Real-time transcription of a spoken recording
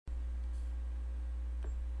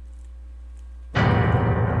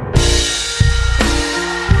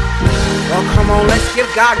on, let's give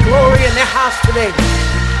God glory in the house today.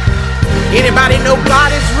 Anybody know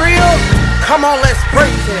God is real? Come on, let's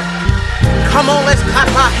praise Him. Come on, let's clap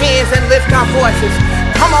our hands and lift our voices.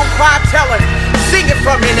 Come on, cry, tell Him. Sing it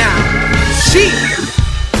for me now. Jesus.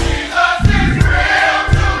 Jesus is real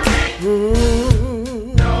to me.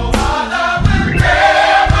 No other will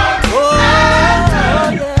ever be as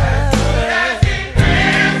good as He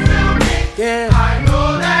is to me. Yeah. I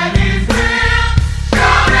know that He's real.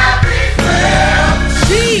 Shout out He's real.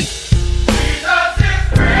 Jesus. Jesus is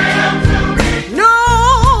real to me. No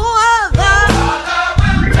other.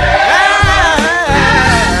 Will ever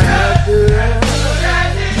as good.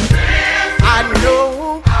 as He is. I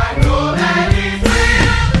know. That He's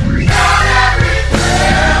real. Shout out He's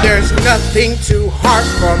real. There's nothing too hard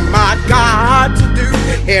for my God to do.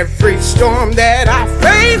 Every storm that I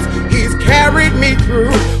face, He's carried me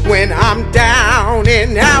through. When I'm down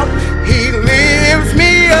and out, He lifts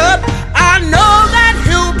me up. I know that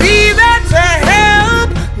He'll be there to help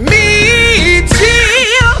me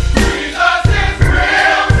chill. Jesus is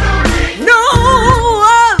real to me. No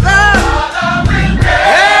other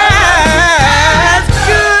as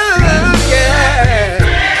good, yeah.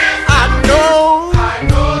 I know,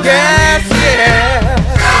 yes, yeah.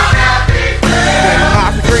 When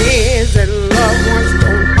my friends and loved ones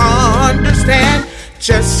don't understand,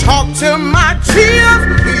 just talk to my tears,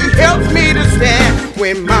 He helps me to stand.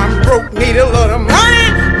 When I'm broke, need a little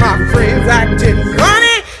money, my friends acting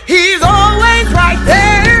funny, He's always right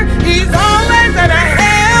there. He's always there to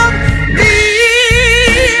help me.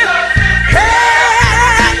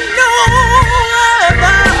 Hey, no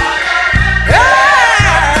other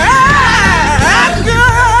as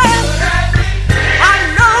good. I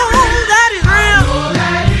know that He's real.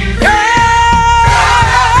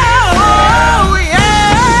 Oh,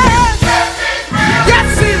 yes. Yes,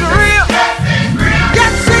 He's real.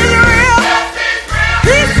 Yes, He's real.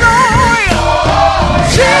 He's so real.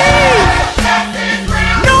 Jesus.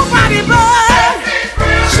 Nobody but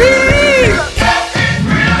Jesus.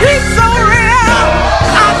 He's so real.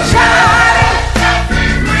 I've tried it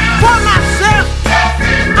for myself.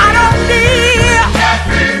 I don't need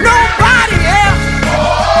nobody else.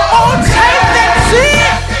 Oh, taste and see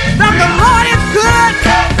that the Lord is good.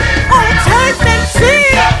 Oh, taste and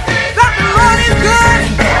see that the Lord is good.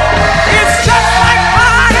 It's just like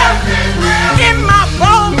fire in my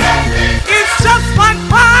bones. It's just like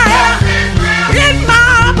fire in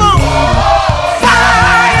my bones.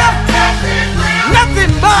 Fire,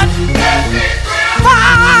 nothing but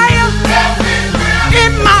fire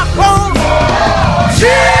in my bones.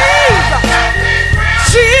 Jesus,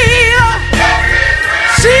 Jesus,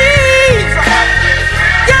 Jesus.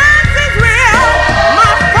 Yes, it's real.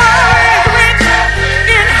 My Father is rich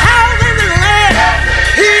in houses and land.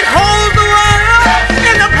 He holds the world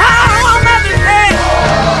in the palm of His hand.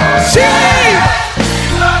 Jesus.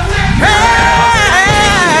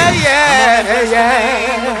 Hey, yeah,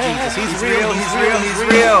 yeah. Jesus, He's real, He's real, He's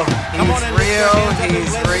real.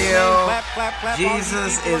 He's real.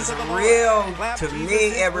 Jesus is real to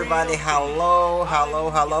me, everybody. Hello, hello,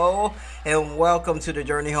 hello, and welcome to the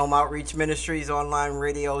Journey Home Outreach Ministries online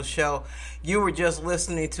radio show. You were just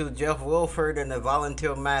listening to Jeff Wilford and the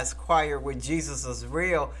Volunteer Mass Choir with Jesus is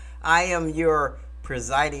Real. I am your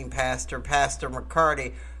presiding pastor, Pastor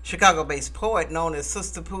McCarty, Chicago-based poet known as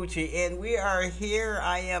Sistapoochie, and we are here.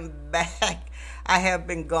 I am back. I have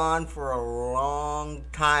been gone for a long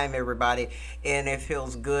time, everybody, and it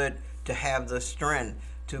feels good to have the strength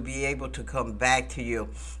to be able to come back to you.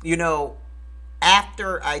 You know,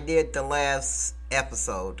 after I did the last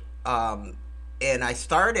episode, and I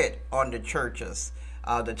started on the churches,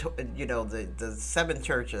 the seven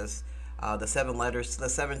churches, the seven letters to the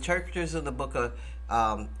seven churches in the book of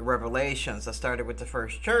Revelations. I started with the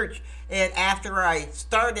first church, and after I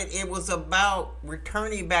started, it was about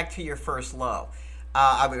returning back to your first love.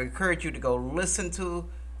 I would encourage you to go listen to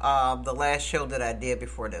the last show that I did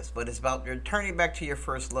before this, but it's about returning back to your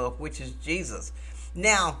first love, which is Jesus.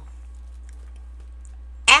 Now,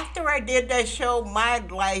 after I did that show, my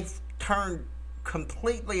life turned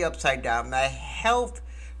completely upside down. My health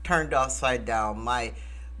turned upside down. My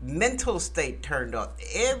mental state turned up.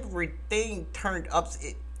 Everything turned up.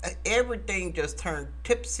 Everything just turned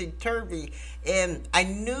tipsy-turvy. And I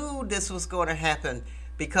knew this was going to happen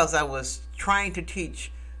because I was trying to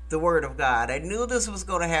teach the Word of God. I knew this was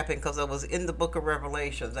going to happen because I was in the book of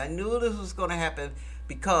Revelations. I knew this was going to happen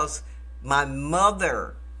because my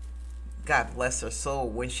mother, God bless her soul,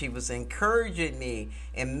 when she was encouraging me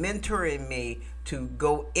and mentoring me to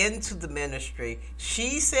go into the ministry,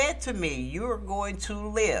 she said to me, "You are going to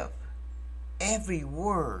live every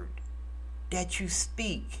word that you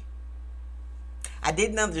speak I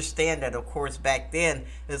didn't understand that, of course, back then.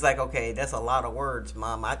 It's like, okay, that's a lot of words,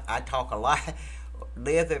 Mom. I talk a lot.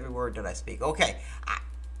 Live every word that I speak. Okay,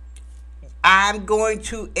 I'm going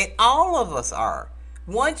to, and all of us are.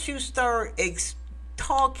 Once you start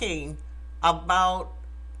talking about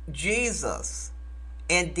Jesus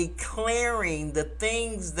and declaring the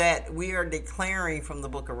things that we are declaring from the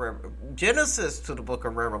book of Genesis to the book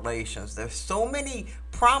of Revelations, there's so many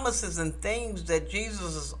promises and things that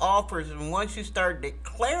Jesus offers, and once you start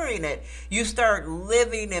declaring it, you start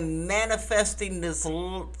living and manifesting this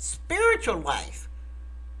spiritual life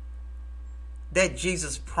that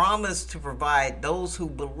Jesus promised to provide those who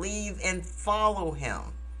believe and follow him.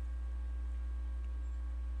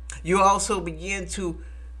 You also begin to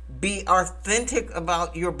be authentic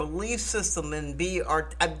about your belief system and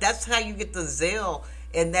that's how you get the zeal.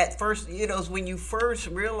 And that first, is when you first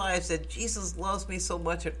realize that Jesus loves me so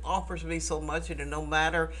much and offers me so much, and no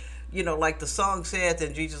matter, like the song says,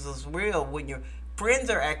 that Jesus is real. When your friends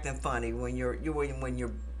are acting funny, when your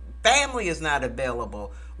family is not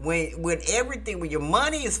available, when your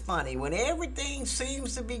money is funny, when everything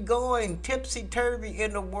seems to be going tipsy-turvy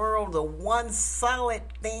in the world, the one solid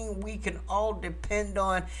thing we can all depend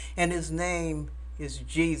on, and his name is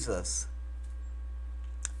Jesus.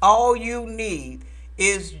 All you need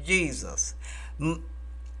is Jesus. My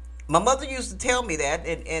mother used to tell me that,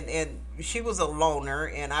 and she was a loner,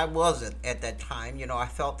 and I wasn't at that time. I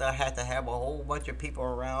felt that I had to have a whole bunch of people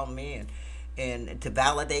around me and to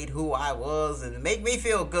validate who I was and make me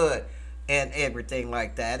feel good and everything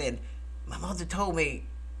like that. And my mother told me,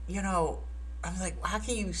 I'm like, how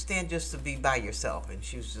can you stand just to be by yourself? And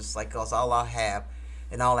she was just like, because all I have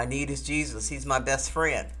and all I need is Jesus. He's my best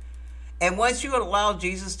friend. And once you allow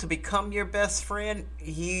Jesus to become your best friend,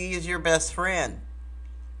 he is your best friend.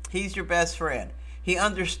 He's your best friend. He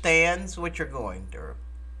understands what you're going through.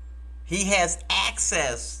 He has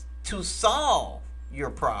access to solve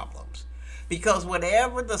your problems. Because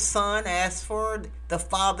whatever the Son asks for, the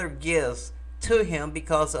Father gives to him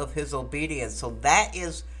because of his obedience. So that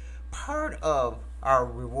is part of our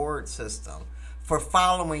reward system for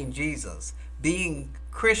following Jesus, being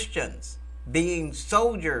Christians, being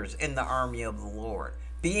soldiers in the army of the Lord,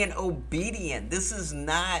 being obedient. This is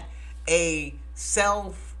not a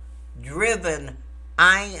self-driven,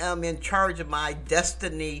 I am in charge of my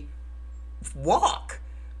destiny walk.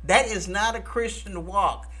 That is not a Christian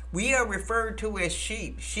walk. We are referred to as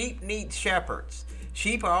sheep. Sheep need shepherds.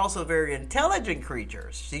 Sheep are also very intelligent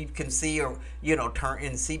creatures. Sheep can see or, turn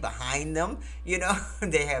and see behind them.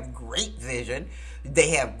 They have great vision. They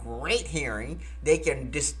have great hearing. They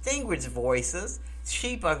can distinguish voices.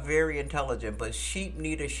 Sheep are very intelligent, but sheep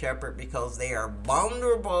need a shepherd because they are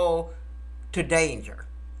vulnerable to danger,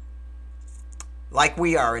 like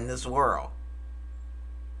we are in this world.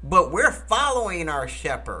 But we're following our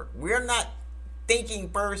shepherd. We're not thinking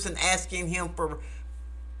first and asking him for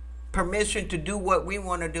permission to do what we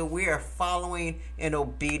want to do. We are following in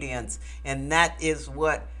obedience. And that is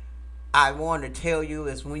what I want to tell you,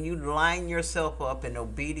 is when you line yourself up in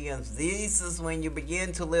obedience, this is when you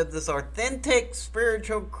begin to live this authentic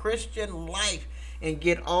spiritual Christian life and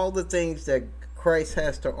get all the things that Christ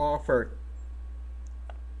has to offer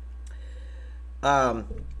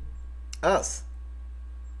us.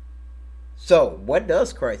 So, what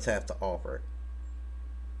does Christ have to offer?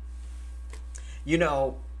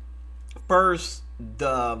 First,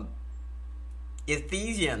 the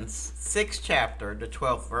Ephesians 6th chapter, the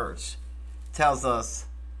 12th verse, tells us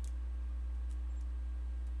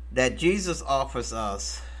that Jesus offers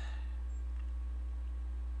us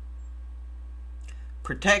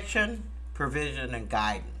protection, provision, and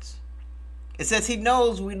guidance. It says he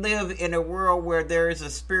knows we live in a world where there is a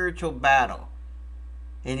spiritual battle,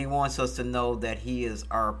 and he wants us to know that he is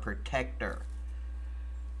our protector.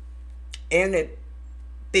 In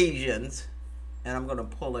Ephesians, and I'm going to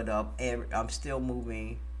pull it up, and I'm still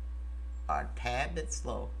moving a tad bit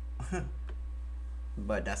slow,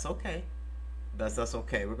 but that's okay. That's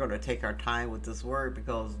okay. We're going to take our time with this word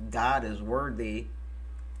because God is worthy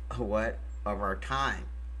of our time.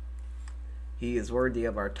 He is worthy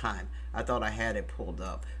of our time. I thought I had it pulled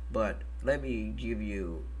up, but let me give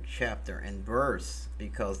you chapter and verse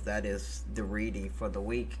because that is the reading for the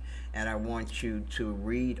week, and I want you to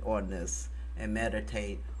read on this and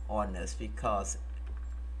meditate on this because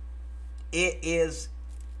it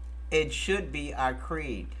should be our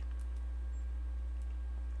creed.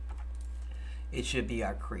 It should be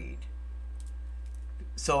our creed.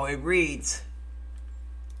 So it reads,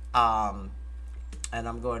 and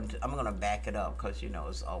I'm going to back it up because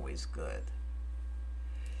it's always good.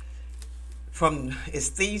 From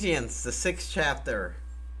Ephesians, the 6th chapter,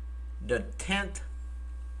 the 10th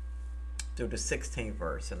through the 16th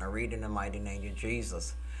verse, and I read in the mighty name of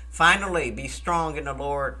Jesus. Finally, be strong in the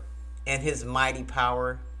Lord and his mighty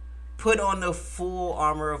power. Put on the full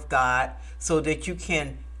armor of God so that you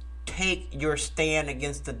can take your stand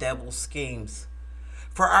against the devil's schemes.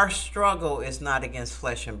 For our struggle is not against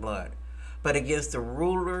flesh and blood, but against the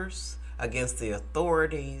rulers, against the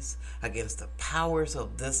authorities, against the powers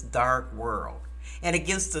of this dark world, and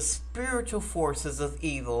against the spiritual forces of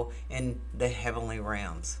evil in the heavenly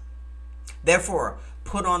realms. Therefore,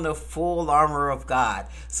 put on the full armor of God,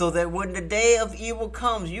 so that when the day of evil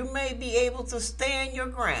comes, you may be able to stand your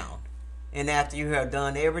ground. And after you have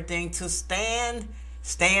done everything to stand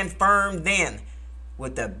firm then,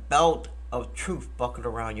 with the belt of truth buckled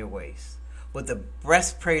around your waist, with the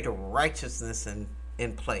breastplate of righteousness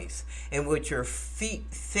in place, and with your feet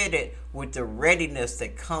fitted with the readiness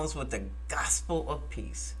that comes with the gospel of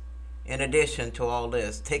peace. In addition to all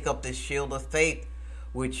this, take up the shield of faith,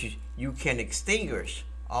 which you can extinguish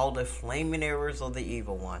all the flaming arrows of the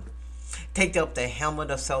evil one. Take up the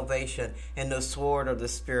helmet of salvation and the sword of the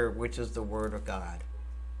Spirit, which is the word of God.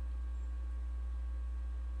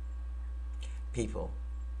 People,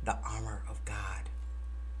 the armor of God.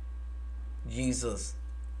 Jesus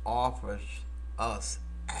offers us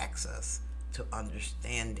access to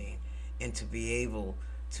understanding and to be able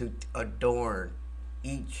to adorn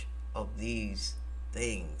each of these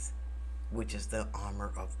things, which is the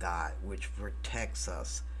armor of God, which protects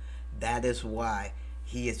us. That is why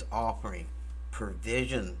he is offering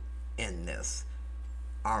provision in this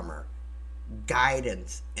armor,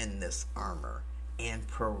 guidance in this armor, and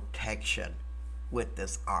protection with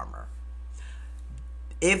this armor.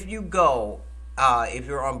 If you go, if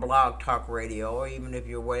you're on Blog Talk Radio, or even if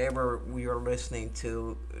you're wherever you're listening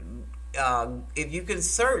to, if you can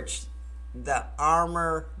search the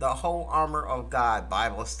whole armor of God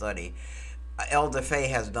Bible study. Elder Faye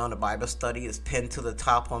has done a Bible study. It's pinned to the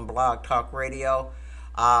top on Blog Talk Radio.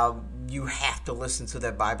 You have to listen to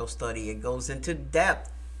that Bible study. It goes into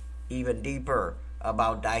depth, even deeper,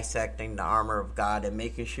 about dissecting the armor of God and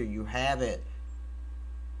making sure you have it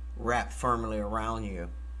wrapped firmly around you.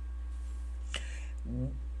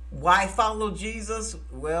 Why follow Jesus?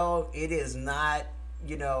 Well, it is not,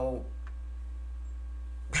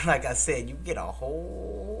 like I said, you get a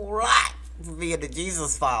whole lot for being a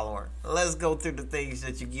Jesus follower. Let's go through the things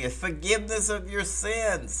that you get. Forgiveness of your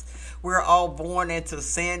sins. We're all born into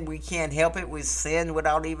sin. We can't help it. We sin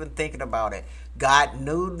without even thinking about it. God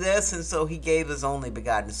knew this, and so he gave his only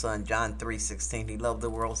begotten son. John 3:16. He loved the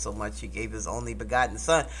world so much he gave his only begotten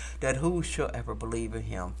son, that who shall ever believe in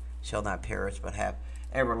him shall not perish but have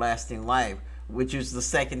everlasting life, which is the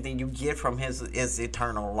second thing you get from his is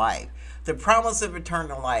eternal life. The promise of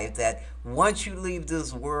eternal life, that once you leave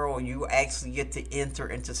this world, you actually get to enter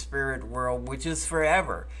into spirit world, which is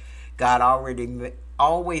forever. God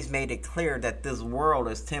always made it clear that this world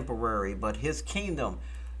is temporary, but his kingdom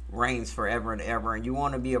reigns forever and ever. And you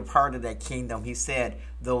want to be a part of that kingdom. He said,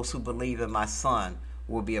 those who believe in my son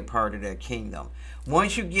will be a part of that kingdom.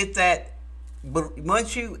 Once you get that,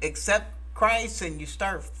 once you accept Christ and you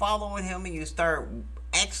start following him and you start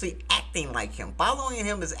actually acting like him. Following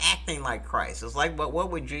him is acting like Christ. It's like,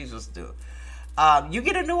 what would Jesus do? You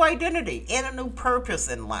get a new identity and a new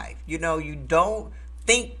purpose in life. You don't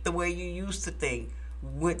think the way you used to think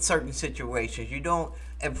with certain situations. You don't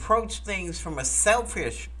approach things from a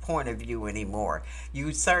selfish point of view anymore.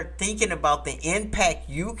 You start thinking about the impact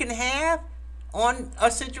you can have on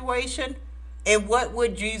a situation and what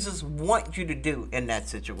would Jesus want you to do in that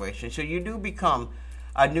situation. So you do become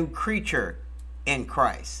a new creature in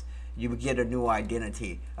Christ. You get a new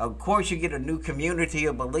identity. Of course, you get a new community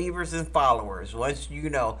of believers and followers. Once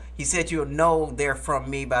he said you'll know they're from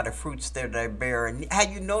me by the fruits that they bear. And how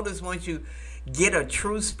you notice once you get a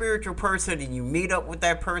true spiritual person and you meet up with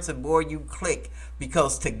that person, boy, you click.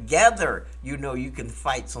 Because together, you can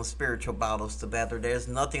fight some spiritual battles together. There's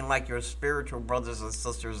nothing like your spiritual brothers and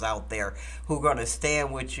sisters out there who are going to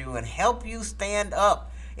stand with you and help you stand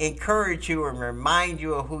up, encourage you, and remind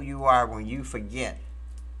you of who you are when you forget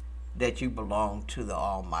that you belong to the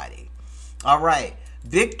Almighty. All right.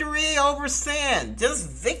 Victory over sin. Just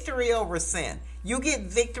victory over sin. You get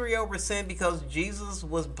victory over sin because Jesus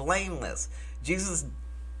was blameless. Jesus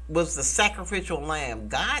was the sacrificial lamb.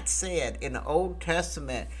 God said in the Old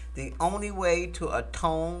Testament, the only way to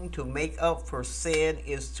atone, to make up for sin,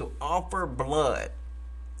 is to offer blood.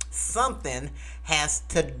 Something has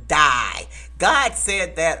to die. God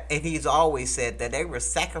said that, and he's always said that they were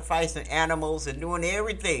sacrificing animals and doing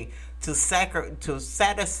everything to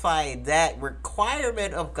satisfy that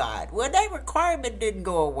requirement of God. Well, that requirement didn't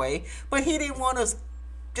go away, but he didn't want us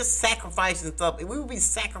just sacrificing stuff. We would be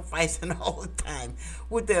sacrificing all the time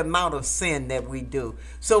with the amount of sin that we do.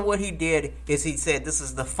 So what he did is he said, this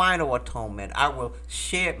is the final atonement. I will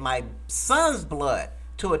shed my son's blood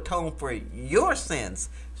to atone for your sins.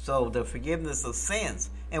 So the forgiveness of sins.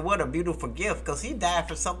 And what a beautiful gift, because he died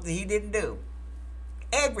for something he didn't do.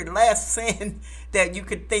 Every last sin that you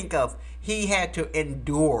could think of, he had to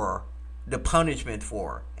endure the punishment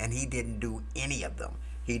for. And he didn't do any of them.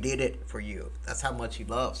 He did it for you. That's how much he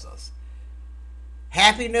loves us.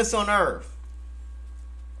 Happiness on earth.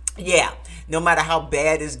 Yeah, no matter how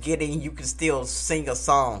bad it's getting, you can still sing a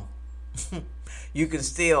song. You can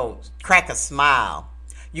still crack a smile.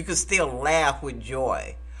 You can still laugh with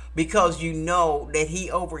joy. Because you know that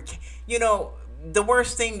he overcame. You know, the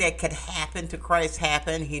worst thing that could happen to Christ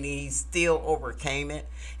happened. He still overcame it.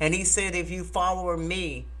 And he said, if you follow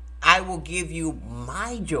me, I will give you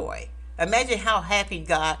my joy. Imagine how happy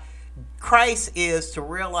Christ is to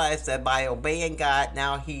realize that by obeying God,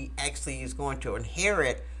 now he actually is going to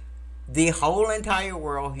inherit the whole entire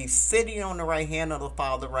world. He's sitting on the right hand of the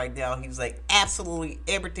Father right now. He's like, absolutely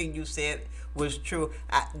everything you said was true.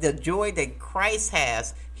 The joy that Christ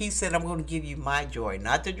has, he said, I'm going to give you my joy.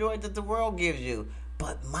 Not the joy that the world gives you,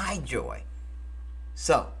 but my joy.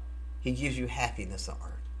 So, he gives you happiness on earth.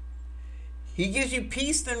 He gives you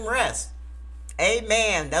peace and rest.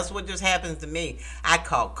 Amen. That's what just happens to me. I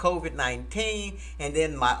caught COVID-19, and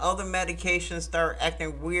then my other medications start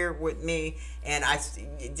acting weird with me, and I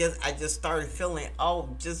just started feeling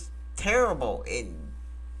just terrible, and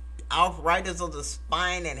arthritis of the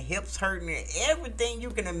spine and hips hurting, and everything you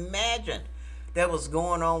can imagine that was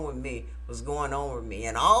going on with me.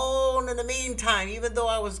 And all in the meantime, even though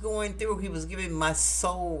I was going through, he was giving my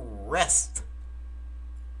soul rest.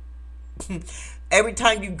 Every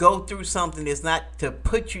time you go through something, it's not to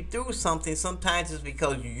put you through something. Sometimes it's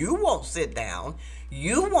because you won't sit down.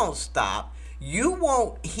 You won't stop. You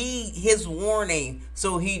won't heed his warning.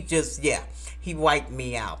 So he wiped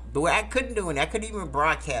me out. But I couldn't do it. I couldn't even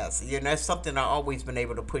broadcast. That's something I've always been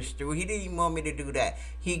able to push through. He didn't even want me to do that.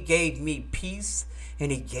 He gave me peace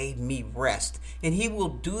and he gave me rest. And he will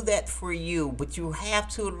do that for you. But you have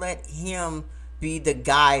to let him be the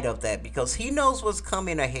guide of that, because he knows what's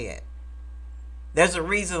coming ahead. There's a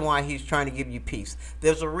reason why he's trying to give you peace.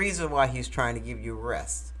 There's a reason why he's trying to give you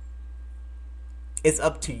rest. It's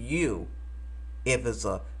up to you if it's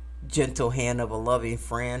a gentle hand of a loving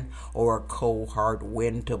friend or a cold hard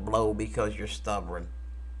wind to blow because you're stubborn.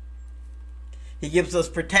 He gives us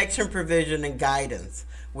protection, provision, and guidance,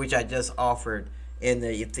 which I just offered in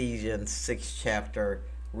the Ephesians 6 chapter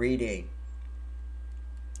reading.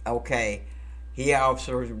 Okay. He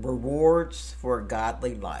offers rewards for a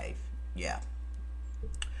godly life. Yeah.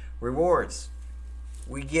 Rewards.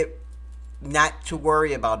 We get not to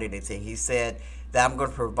worry about anything. He said that I'm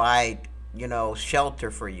going to provide,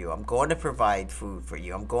 shelter for you. I'm going to provide food for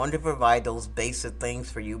you. I'm going to provide those basic things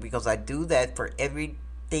for you, because I do that for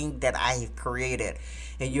everything that I have created.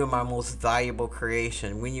 And you're my most valuable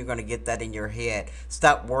creation. When you're going to get that in your head,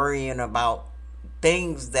 stop worrying about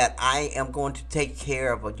things that I am going to take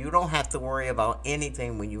care of. But you don't have to worry about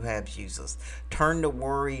anything when you have Jesus. Turn the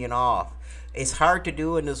worrying off. It's hard to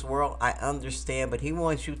do in this world, I understand, but he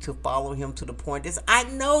wants you to follow him to the point is, I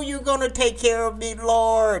know you're going to take care of me,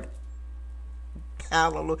 Lord.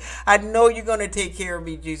 Hallelujah. I know you're going to take care of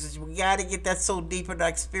me, Jesus. We got to get that so deep in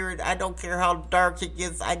our spirit. I don't care how dark it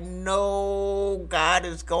gets. I know God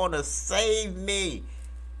is going to save me.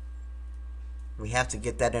 We have to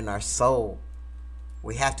get that in our soul.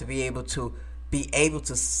 We have to be able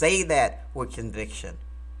to say that with conviction.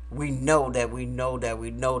 We know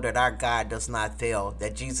that our God does not fail,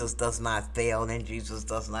 that Jesus does not fail, and Jesus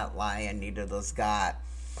does not lie, and neither does God.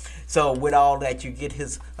 So with all that, you get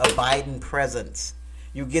his abiding presence.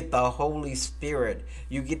 You get the Holy Spirit.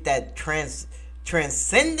 You get that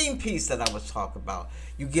transcending peace that I was talking about.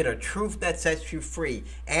 You get a truth that sets you free.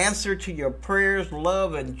 Answer to your prayers,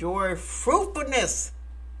 love and joy, fruitfulness.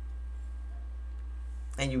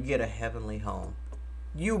 And you get a heavenly home.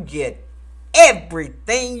 You get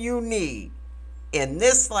everything you need in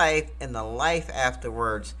this life and the life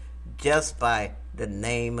afterwards, just by the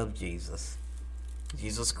name of Jesus.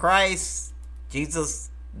 Jesus Christ. Jesus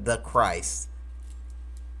the Christ.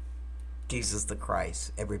 Jesus the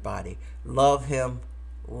Christ. Everybody, love him,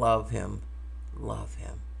 love him, love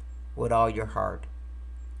him with all your heart.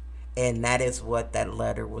 And that is what that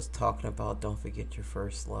letter was talking about. Don't forget your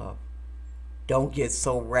first love. Don't get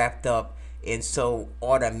so wrapped up and so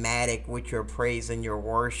automatic with your praise and your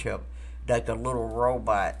worship, like a little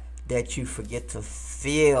robot, that you forget to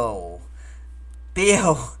feel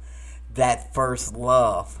that first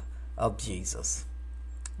love of Jesus.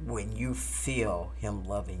 when you feel him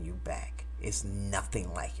loving you back. It's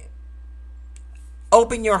nothing like it.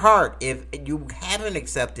 Open your heart. If you haven't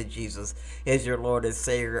accepted Jesus as your Lord and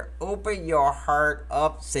Savior, open your heart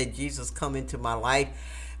up. Say, Jesus, come into my life.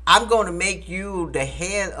 I'm going to make you the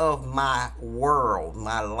head of my world,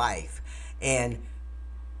 my life. And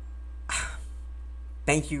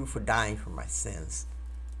thank you for dying for my sins.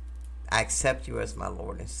 I accept you as my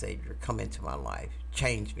Lord and Savior. Come into my life.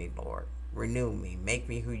 Change me, Lord. Renew me. Make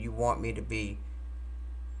me who you want me to be.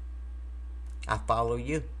 I follow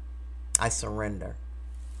you. I surrender.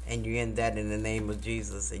 And you end that in the name of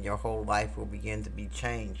Jesus, and your whole life will begin to be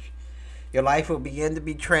changed. Your life will begin to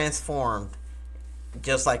be transformed,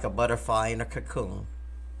 just like a butterfly in a cocoon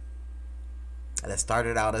that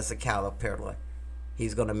started out as a caterpillar.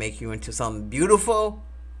 He's going to make you into something beautiful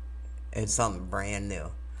and something brand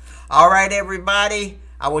new. All right, everybody.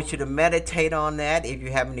 I want you to meditate on that. If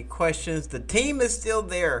you have any questions, the team is still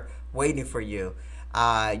there waiting for you.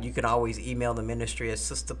 You can always email the ministry at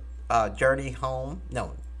it's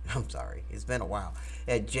been a while,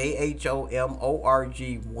 at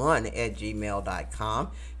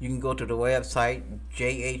jhomorg1@gmail.com. You can go to the website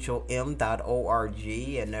jhom.org,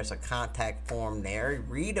 and there's a contact form there.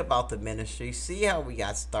 Read about the ministry, see how we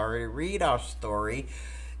got started, read our story.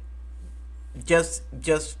 Just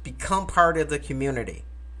become part of the community.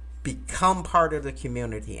 Become part of the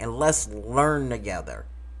community, and let's learn together.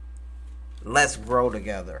 Let's grow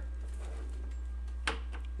together.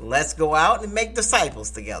 Let's go out and make disciples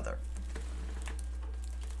together.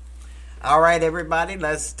 All right, everybody,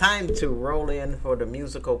 it's time to roll in for the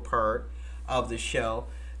musical part of the show.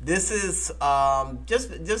 This is just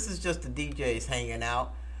the DJs hanging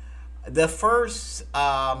out. The first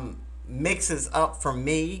mix is up from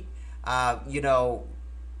me,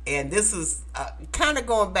 and this is kind of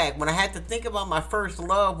going back when I had to think about my first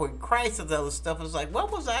love with Christ and other stuff. It was like,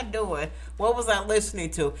 what was I doing? What was I listening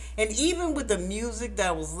to? And even with the music that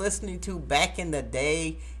I was listening to back in the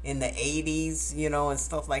day, in the 80s, and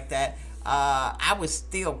stuff like that, I was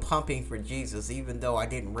still pumping for Jesus, even though I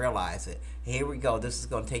didn't realize it. Here we go. This is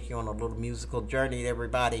going to take you on a little musical journey,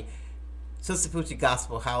 everybody. Sistapoochie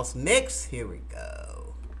Gospel House Mix. Here we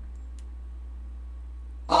go.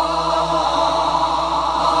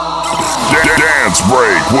 Dance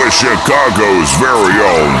break with Chicago's very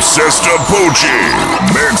own Sistapoochie,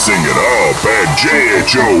 mixing it up at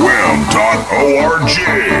jhom.org.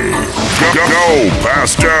 Go,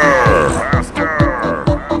 Pastor!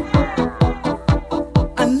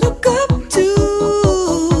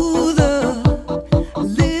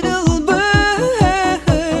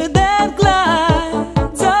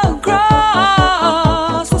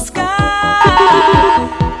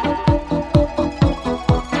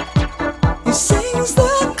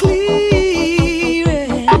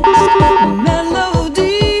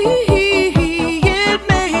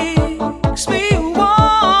 Makes me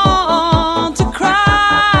want to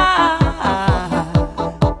cry.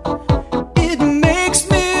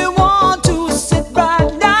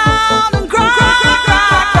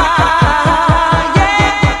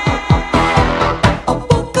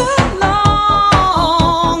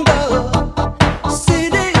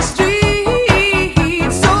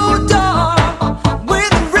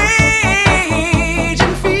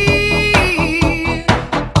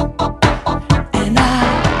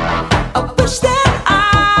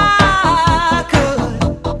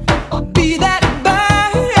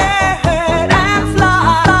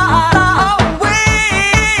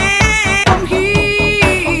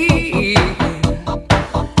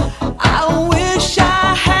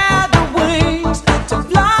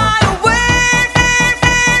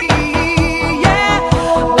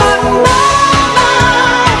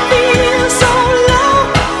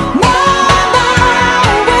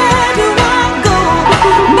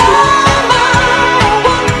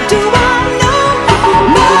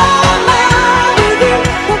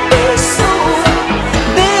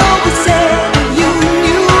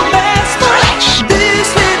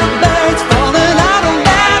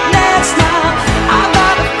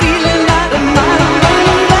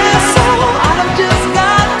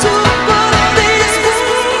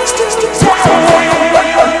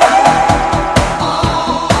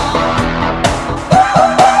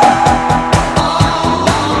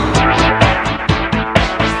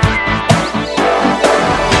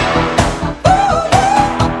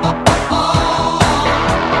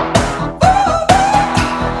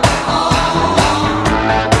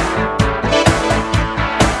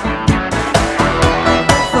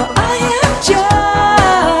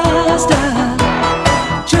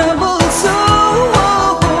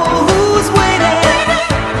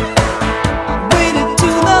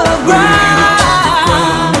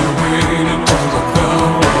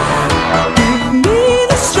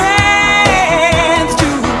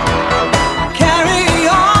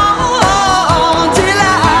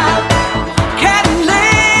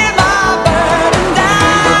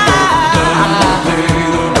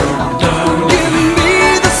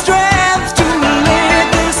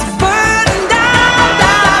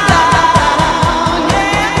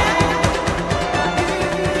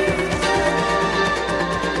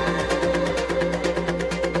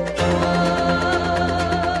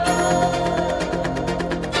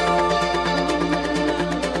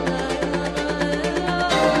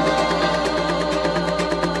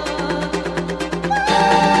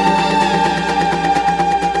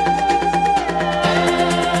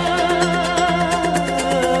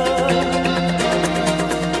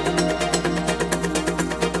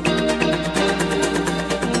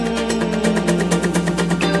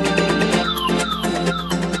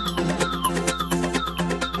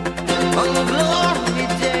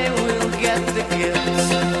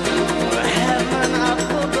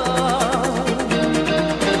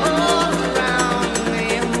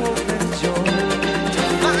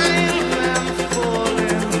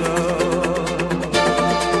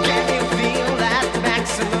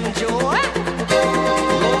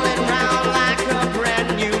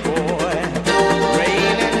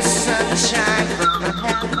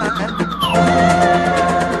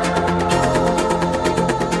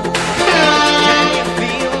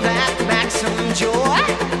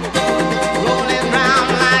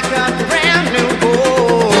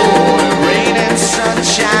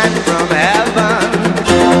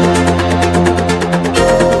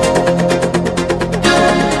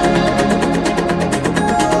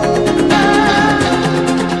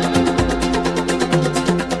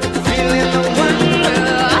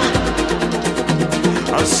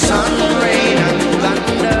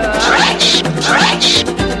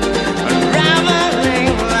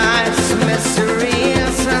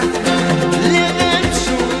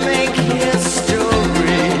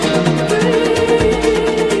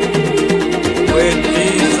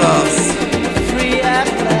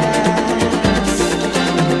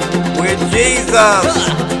 Jesus.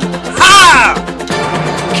 Ha!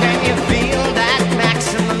 Can you feel that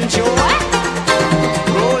maximum joy?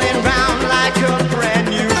 Rolling round like a brand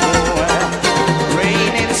new boy.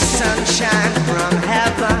 Rain and sunshine from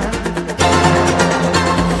heaven.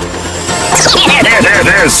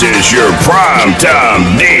 This is your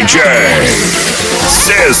primetime DJ,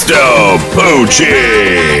 Sistapoochie.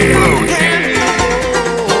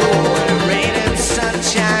 Rain and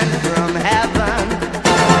sunshine from heaven.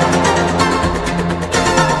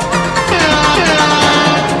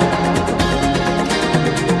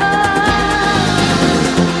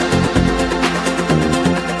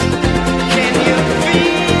 Can you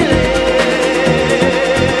feel it?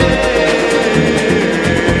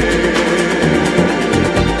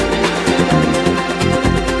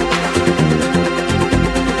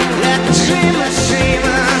 Let dreamers dream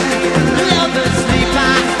on, lovers sleep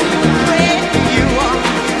on. Pray you are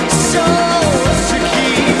souls to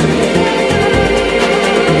keep.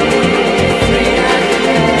 Free at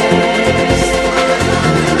last.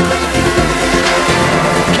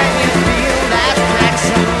 Can you feel that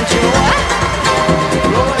maximum joy?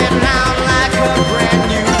 Rolling round like a brand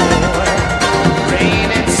new boy. Rain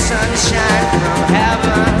and sunshine from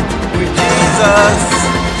heaven. With Jesus.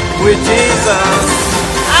 With Jesus.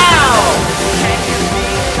 Ow! Can you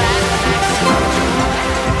feel that maximum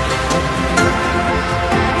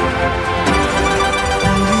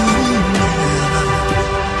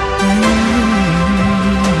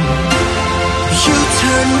You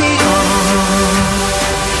turn me on.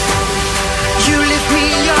 You lift me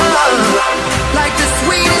up like the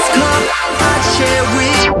sweetest cup I'd share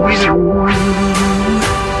with you.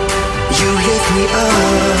 You lift me up.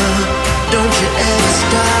 Don't you ever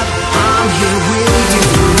stop. I'm here with you.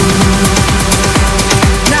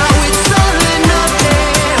 Now it's all or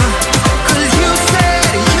nothing. 'Cause you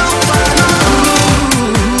said you'll follow.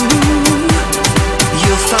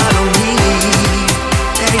 You'll follow me.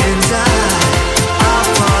 And I'll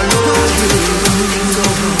follow you. So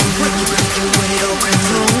what you gonna do when it all comes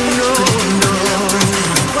home? No, no.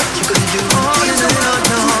 What you gonna do? Oh, no, no,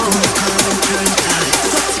 no.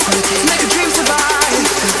 What's it gonna take? Make a dream survive.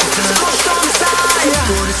 Hold strong side.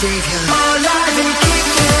 For the Savior. All life and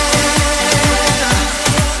kicking.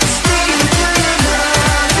 Stay until your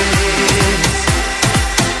love is.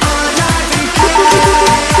 All life and kicking.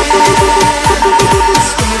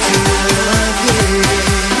 Stay till your love is.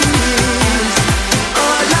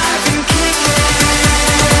 All life and kicking.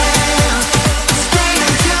 Stay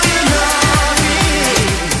until your love is.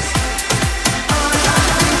 All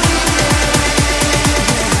life and kicking.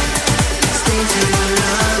 Stay till your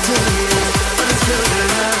love is. Until your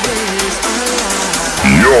love is alive.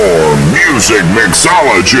 Your music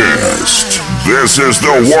mixologist. This is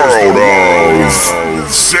the world of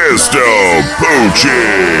Sistapoochie.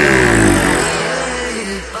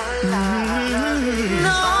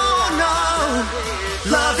 No, no,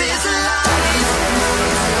 love is alive.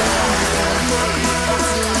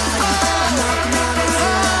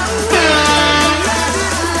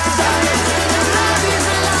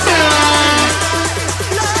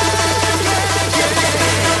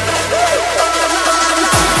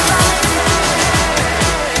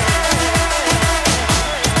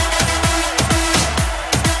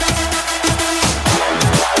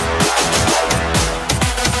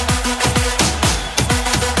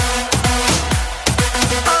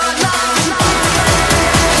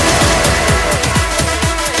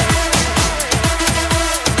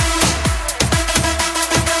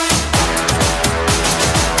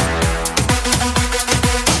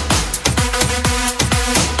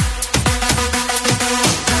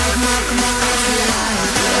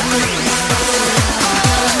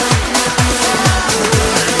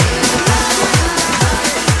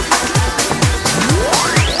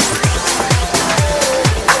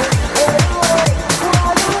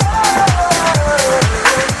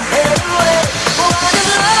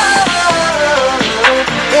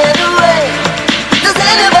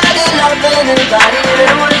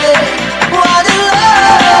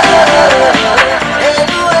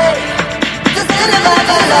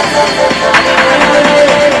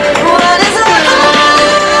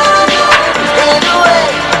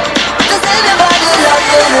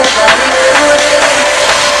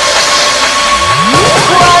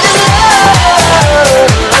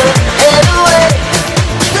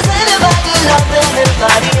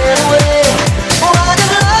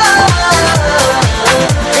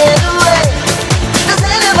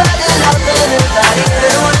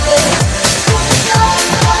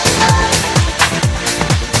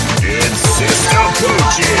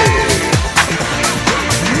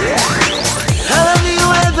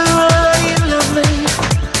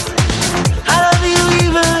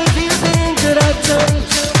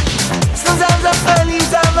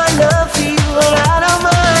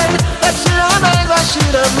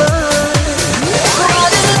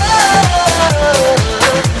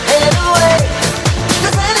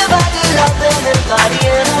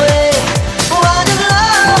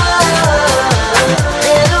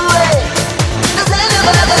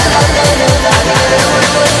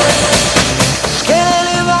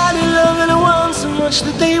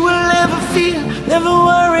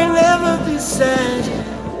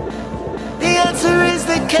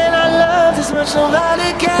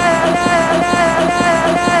 somebody cares.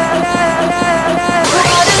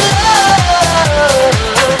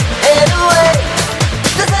 Anyway,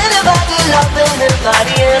 does anybody love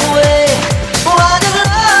anybody anyway? What is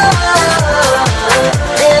love?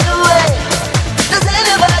 Anyway, does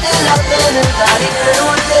anybody love anybody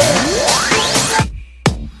anyway?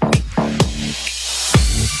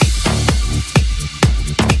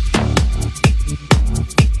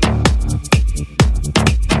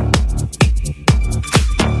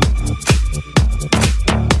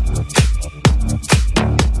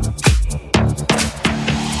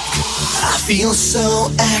 Feel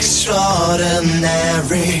so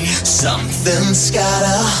extraordinary. Something's got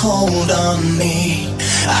a hold on me.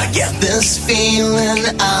 I get this feeling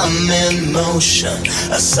I'm in motion,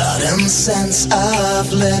 a sudden sense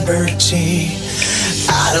of liberty.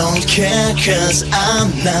 I don't care 'cause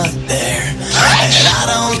I'm not there, and I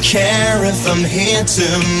don't care if I'm here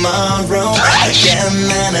tomorrow.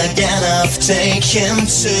 Again and again I've taken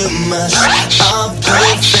too much of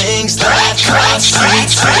the things that cost me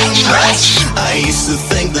too much. I used to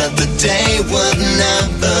think that the day would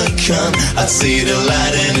never come. I'd see the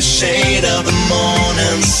light in the shade of the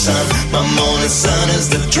morning sun. My morning sun is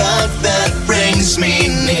the drug that brings me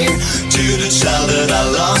near to the childhood I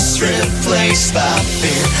lost, replaced by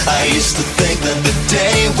fear. I used to think that the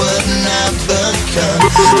day would never come,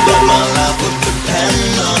 that my life would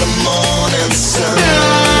depend on the morning sun.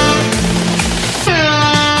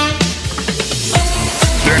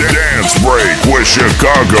 Dance break with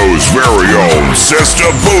Chicago's very own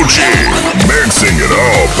Sistapoochie, mixing it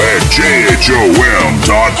up at jhom.org.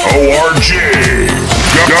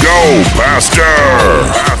 Go, Pastor!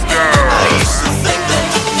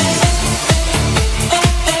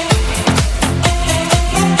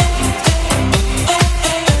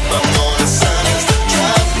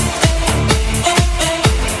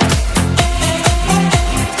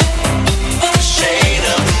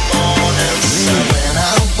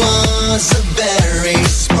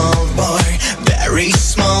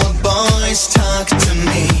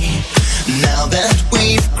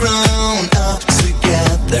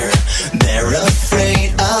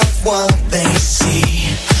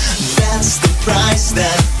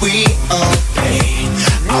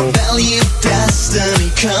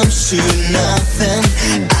 Comes to nothing.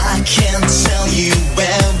 I can't tell you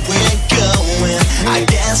where we're going. I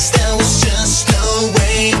guess there was just no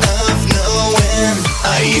way of knowing.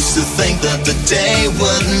 I used to think that the day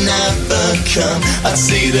would never come. I'd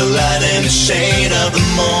see the light in the shade of the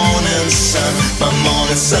morning sun. My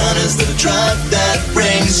morning sun is the drug that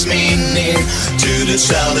brings me near to the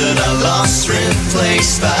childhood I lost,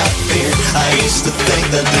 replaced by fear. I used to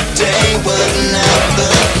think that the day would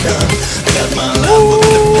never come, that my life would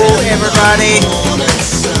depend everybody, on the morning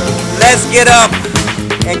sun. Let's get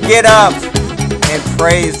up and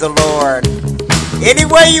praise the Lord. Any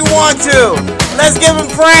way you want to. Let's give him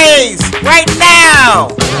praise right now.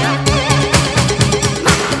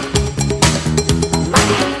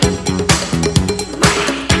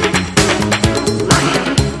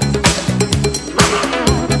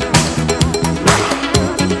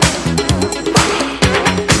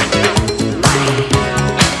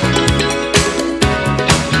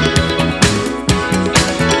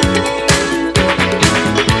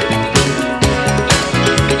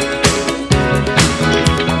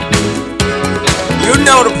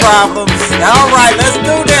 The problems. All right, let's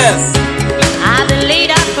do this. I've been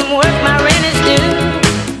laid out from work, my rent is due.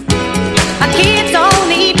 My kids all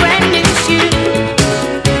need brand new shoes.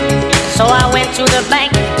 So I went to the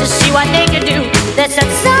bank to see what they could do. They said,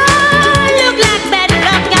 son, look like bad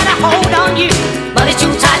luck got a hold on you, but it's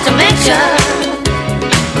too tight to mention.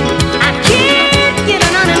 I can't get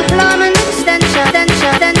an unemployment extension,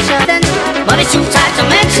 but it's too tight to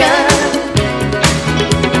mention.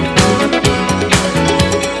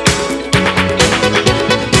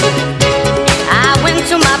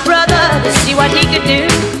 What he could do.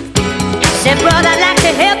 Said, brother, I'd like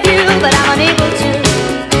to help you, but I'm unable to.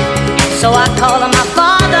 So I call him my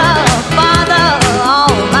father, Father,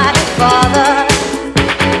 Almighty Father.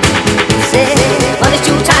 Said, but it's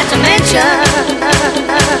too tight to mention.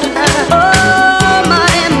 Oh,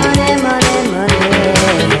 money, money, money, money.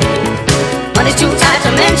 But it's too tight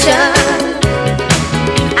to mention.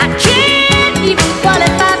 I can't even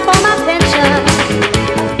qualify for my pension.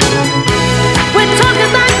 We're talking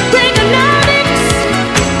about Reaganomics.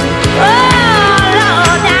 Oh,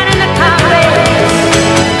 Lord, down in the Congress,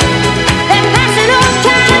 they're passing all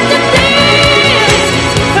kinds of things.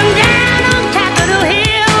 From down on Capitol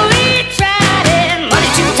Hill, we tried it. Money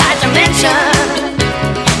too tight to mention.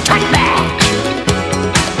 Cut back.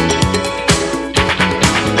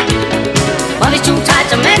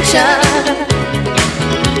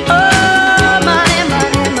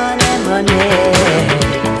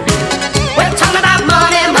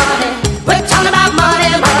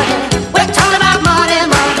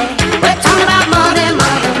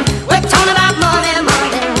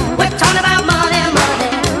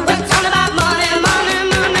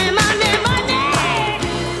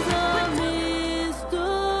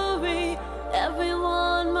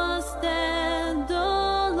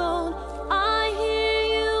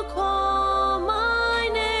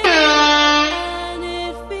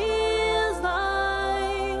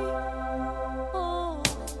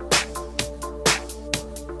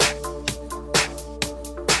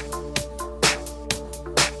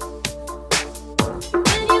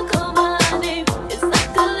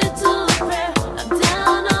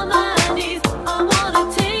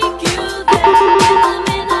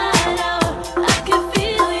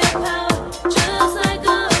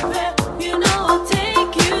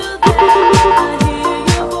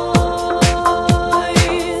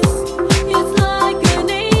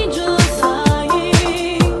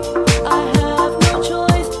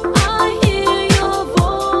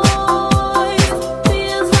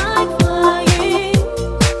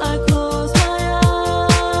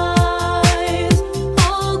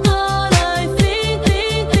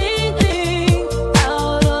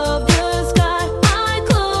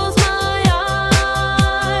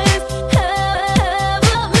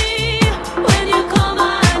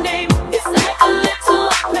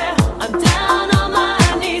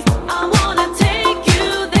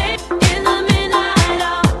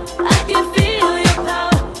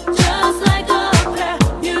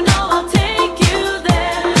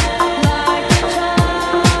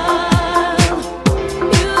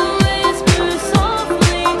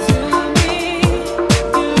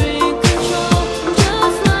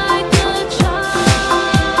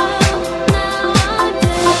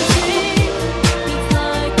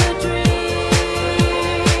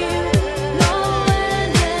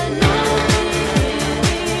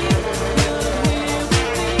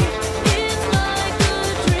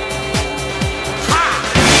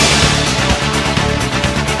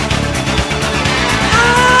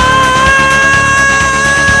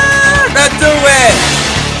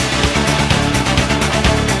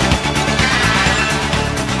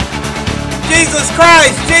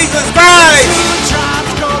 Christ, Jesus Christ.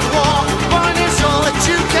 Jobs go to war, one is all that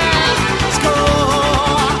you can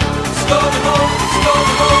score. Score the goal, score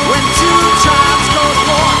the goal. When two jobs go to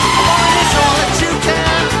war, one is all that you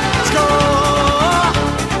can score.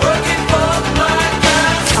 Working for the black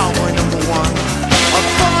guys. Cowboy number one, a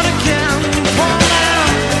born again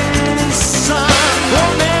woman, son,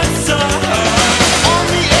 woman, son. On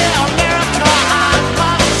the air, America, I'm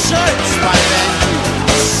my church by then,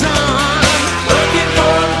 son. Working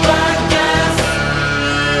for the black guys.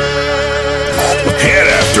 Hit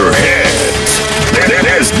after hit.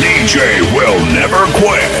 This DJ will never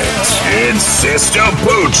quit. It's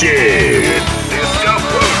Sistapoochie.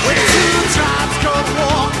 When two tribes go to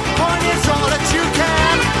war, one is all that you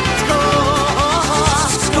can score.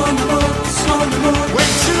 Score the moon, score the moon. When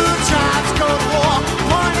two tribes go to war,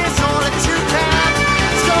 one is all that you can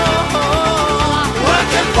score.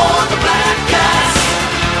 Working for the black guys.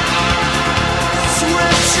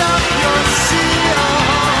 Switch up your seal.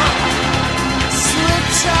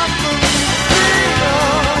 Switch up the feel.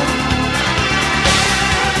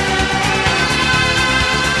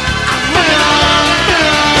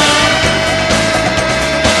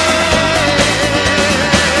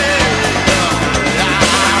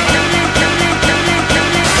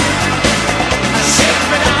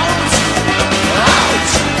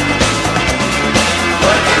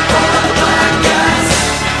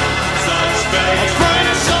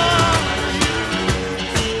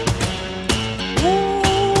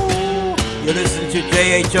 You listen to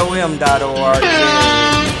jhom.org.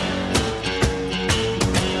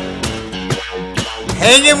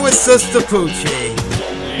 Hanging with Sistapoochie.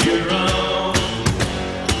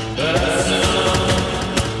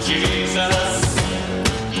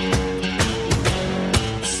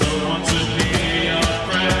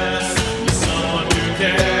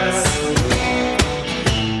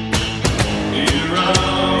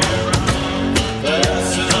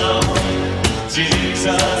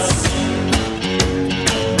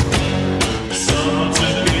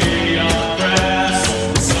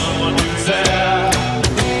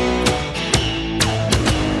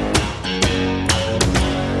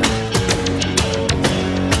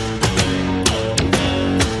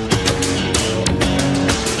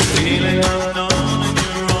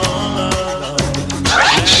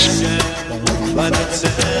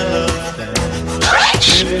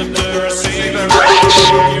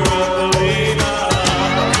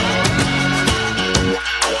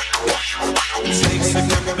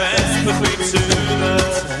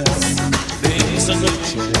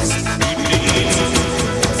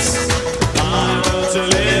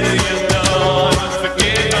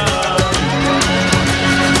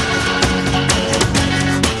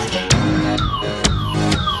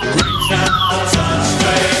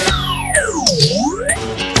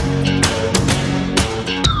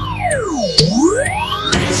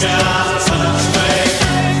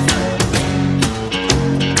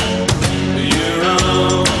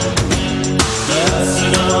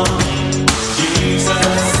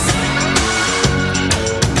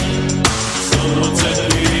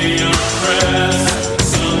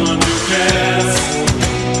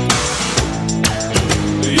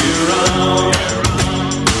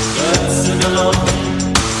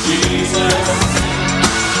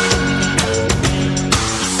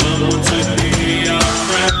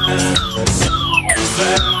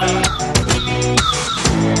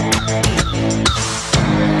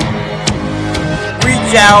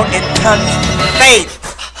 Reach out and touch faith.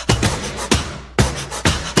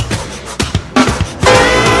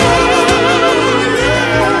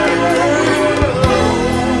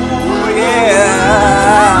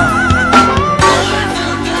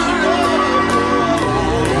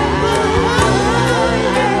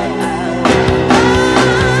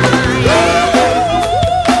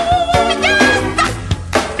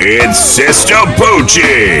 It's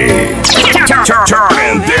Sistapoochie.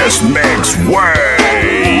 Turning this mix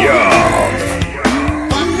way up.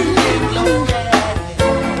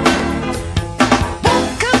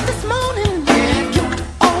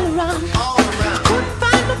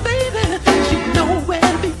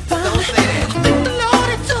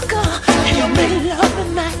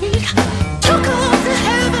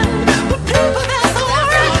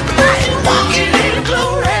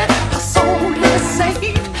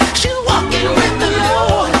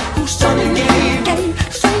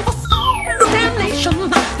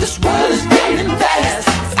 This world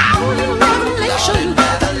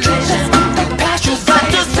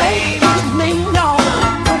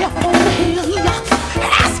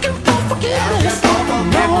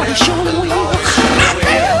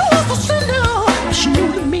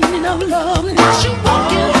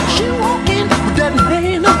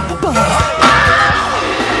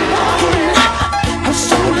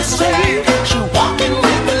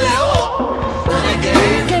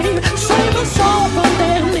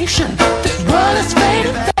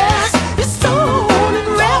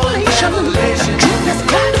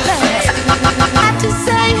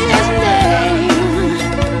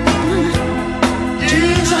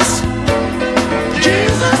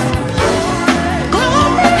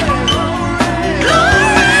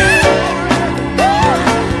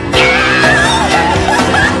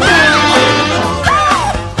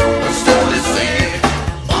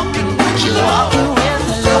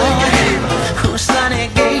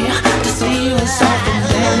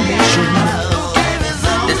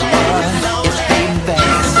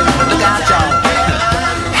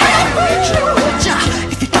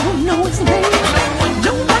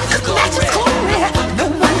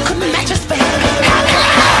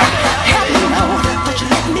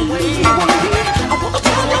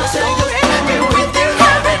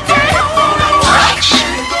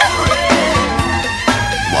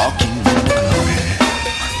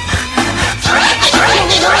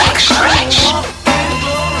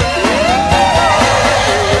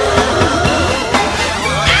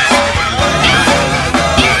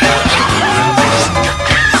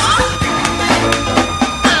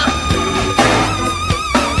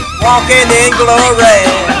walking in glory.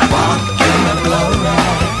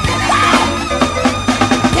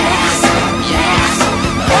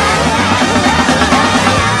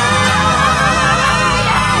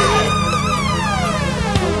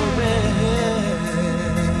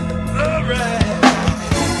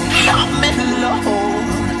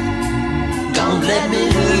 Don't let me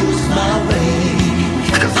lose my way.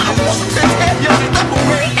 'Cause I want to tell you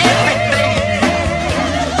everything.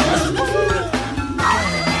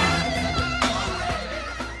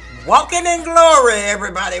 Walking in glory,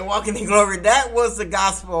 everybody. Walking in glory. That was the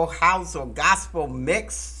gospel house or gospel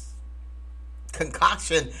mix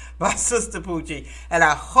concoction by Sistapoochie. And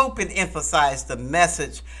I hope it emphasized the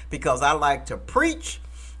message because I like to preach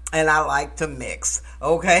and I like to mix.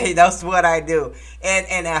 Okay, that's what I do.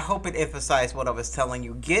 And I hope it emphasized what I was telling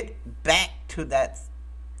you. Get back to that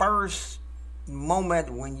first moment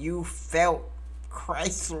when you felt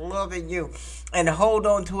Christ loving you and hold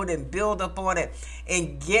on to it and build up on it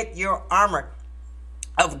and get your armor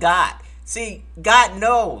of God. See, God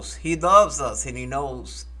knows He loves us and He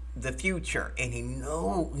knows the future, and He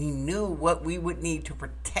knew what we would need to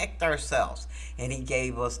protect ourselves, and He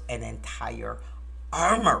gave us an entire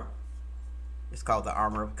armor. It's called the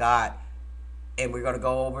armor of God, and we're going to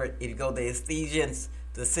go over it. If you go to Ephesians,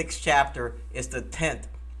 the 6th chapter, it's the 10th,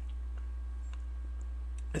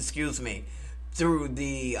 through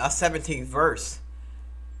the 17th verse.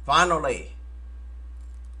 Finally,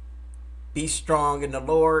 be strong in the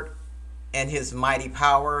Lord and His mighty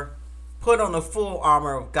power. Put on the full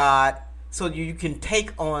armor of God so you can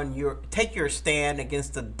take your stand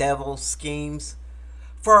against the devil's schemes.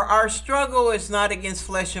 For our struggle is not against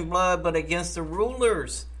flesh and blood, but against the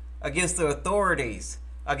rulers, against the authorities,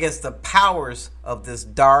 against the powers of this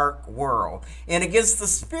dark world, and against the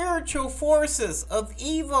spiritual forces of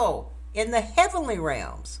evil in the heavenly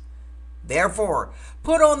realms. Therefore,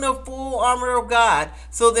 put on the full armor of God,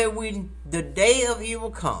 so that when the day of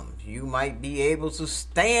evil comes, you might be able to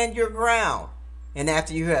stand your ground. And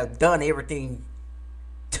after you have done everything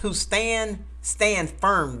to stand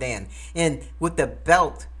firm then, and with the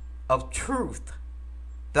belt of truth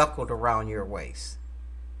buckled around your waist,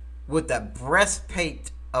 with the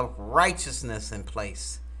breastplate of righteousness in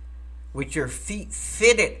place, with your feet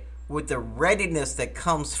fitted with the readiness that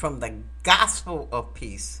comes from the gospel of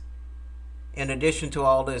peace. In addition to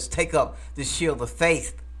all this, take up the shield of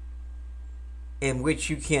faith, in which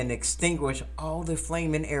you can extinguish all the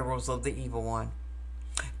flaming arrows of the evil one.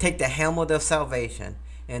 Take the helmet of salvation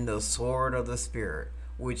and the sword of the Spirit,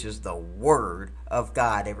 which is the word of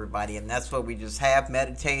God, everybody. And that's what we just have.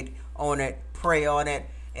 Meditate on it, pray on it,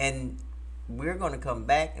 and we're going to come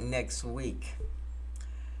back next week.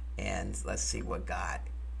 And let's see what God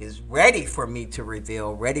is ready for me to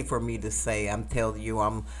reveal, ready for me to say. I'm telling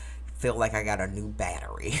you, feel like I got a new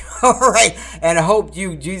battery. All right. And I hope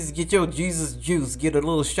you, Jesus, get your Jesus juice. Get a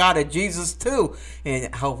little shot of Jesus too.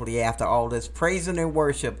 And hopefully after all this praising and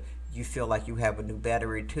worship, you feel like you have a new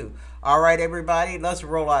battery too. All right, everybody, let's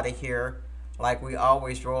roll out of here like we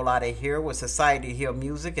always roll out of here with Society Hill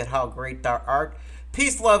Music and How Great Thou Art.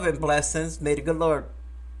 Peace, love, and blessings. May the good Lord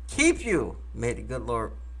keep you. May the good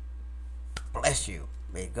Lord bless you.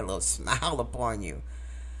 May the good Lord smile upon you.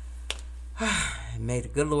 May the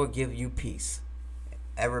good Lord give you peace.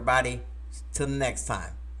 Everybody, till the next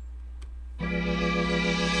time.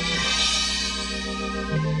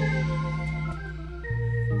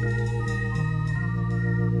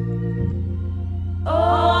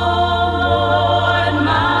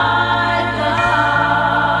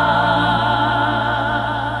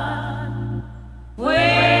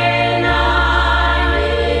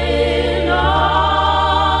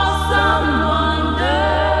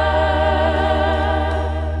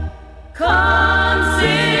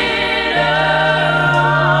 Consider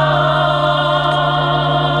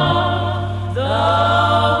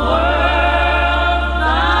the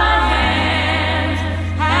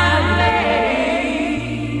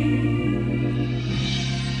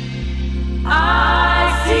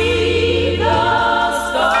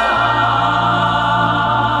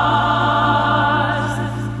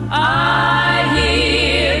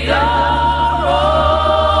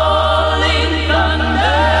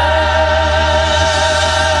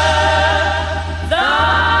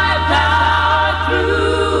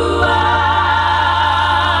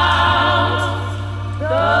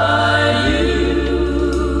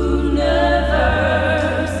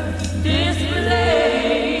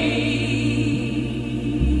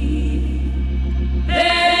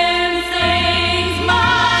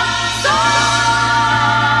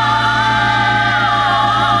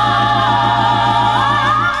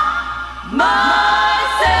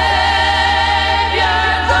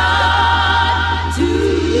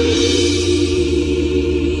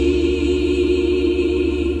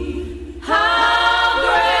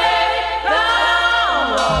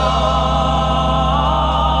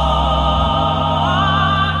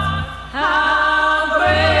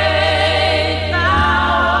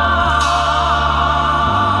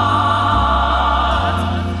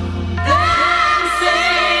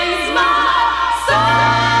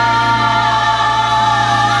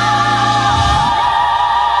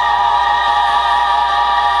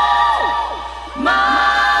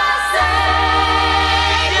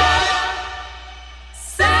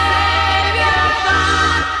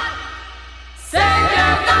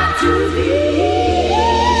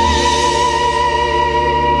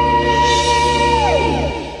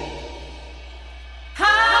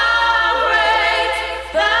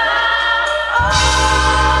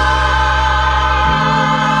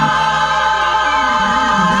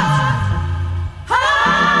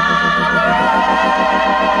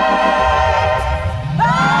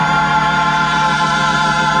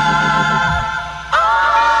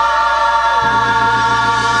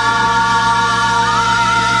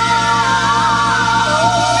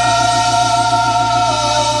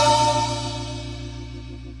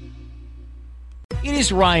It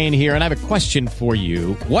is Ryan here, and I have a question for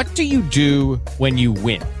you. What do you do when you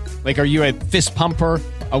win? Like, are you a fist pumper,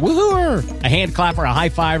 a woohooer, a hand clapper, a high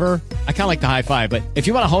fiver? I kind of like the high five, but if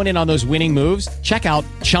you want to hone in on those winning moves, check out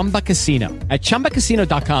Chumba Casino. At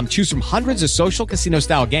ChumbaCasino.com, choose from hundreds of social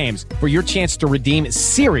casino-style games for your chance to redeem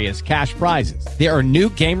serious cash prizes. There are new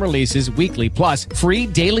game releases weekly, plus free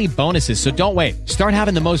daily bonuses. So don't wait. Start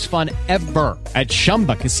having the most fun ever at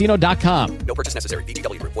ChumbaCasino.com. No purchase necessary.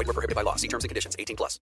 VGW Group. Void where prohibited by law. See terms and conditions. 18+.